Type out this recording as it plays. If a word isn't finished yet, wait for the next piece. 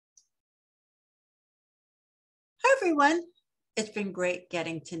everyone. It's been great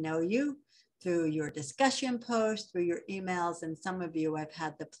getting to know you through your discussion posts, through your emails, and some of you I've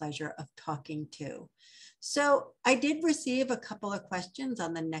had the pleasure of talking to. So I did receive a couple of questions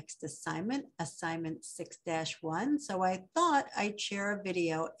on the next assignment, assignment 6-1. So I thought I'd share a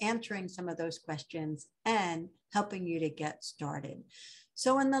video answering some of those questions and helping you to get started.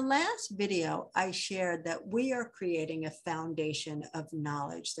 So in the last video, I shared that we are creating a foundation of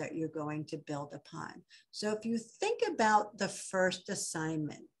knowledge that you're going to build upon. So if you think about the first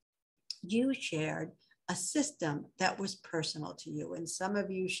assignment, you shared a system that was personal to you. And some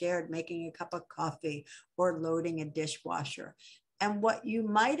of you shared making a cup of coffee or loading a dishwasher. And what you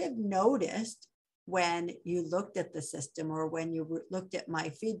might have noticed when you looked at the system or when you looked at my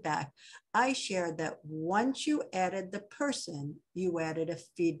feedback, I shared that once you added the person, you added a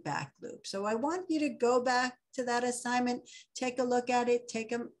feedback loop. So I want you to go back to that assignment, take a look at it,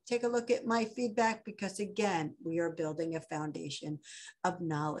 take a look at my feedback, because again, we are building a foundation of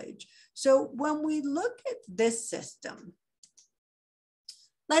knowledge. So when we look at this system,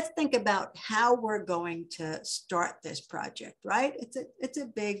 let's think about how we're going to start this project, right? It's a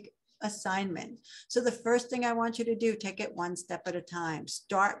big assignment. So the first thing I want you to do, take it one step at a time.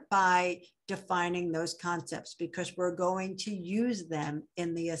 Start by defining those concepts because we're going to use them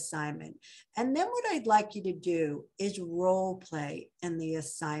in the assignment. And then what I'd like you to do is role play in the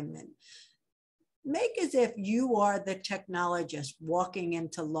assignment. Make as if you are the technologist walking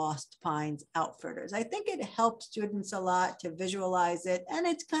into Lost Pines Outfitters. I think it helps students a lot to visualize it, and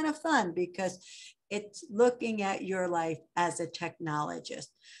it's kind of fun because it's looking at your life as a technologist.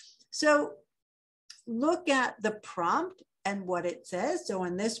 So look at the prompt and what it says. So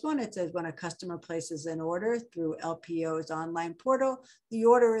in this one, it says when a customer places an order through LPO's online portal, the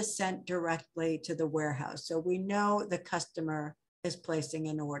order is sent directly to the warehouse. So we know the customer is placing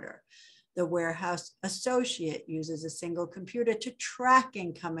an order. The warehouse associate uses a single computer to track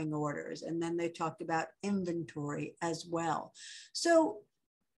incoming orders. And then they talked about inventory as well. So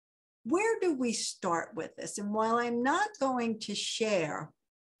where do we start with this? And while I'm not going to share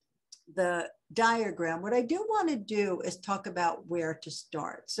the diagram, what I do want to do is talk about where to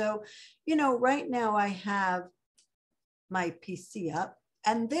start. So, you know, right now I have my PC up,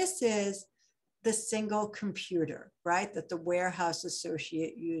 and this is the single computer, right, that the warehouse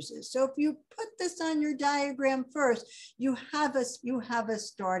associate uses. So if you put this on your diagram first, you have a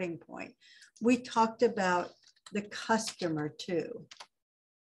starting point. We talked about the customer too.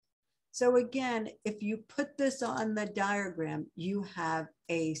 So again, if you put this on the diagram, you have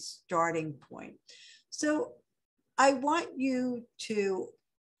a starting point. So I want you to,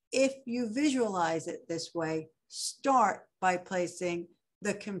 if you visualize it this way, start by placing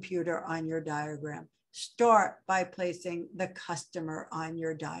the computer on your diagram. Start by placing the customer on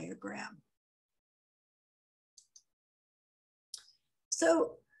your diagram.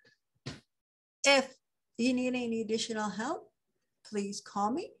 So if you need any additional help, please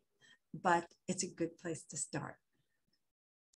call me, but it's a good place to start.